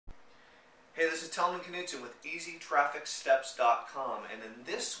Hey, this is Telman Knutson with EasyTrafficSteps.com, and in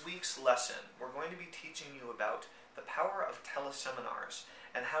this week's lesson, we're going to be teaching you about the power of teleseminars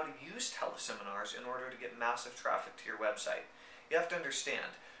and how to use teleseminars in order to get massive traffic to your website. You have to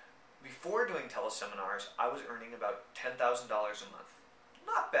understand, before doing teleseminars, I was earning about $10,000 a month.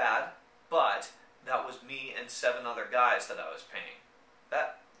 Not bad, but that was me and 7 other guys that I was paying.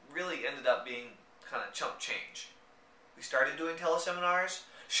 That really ended up being kind of chump change. We started doing teleseminars,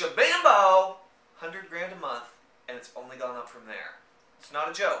 shabambo! 100 grand a month, and it's only gone up from there. It's not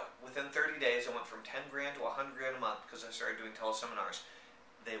a joke. Within 30 days, I went from 10 grand to 100 grand a month because I started doing teleseminars.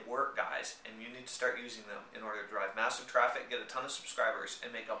 They work, guys, and you need to start using them in order to drive massive traffic, get a ton of subscribers,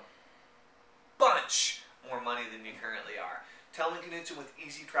 and make a bunch more money than you currently are. Telman Knutson with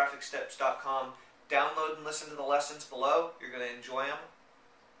EasyTrafficSteps.com. Download and listen to the lessons below. You're going to enjoy them.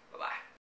 Bye-bye.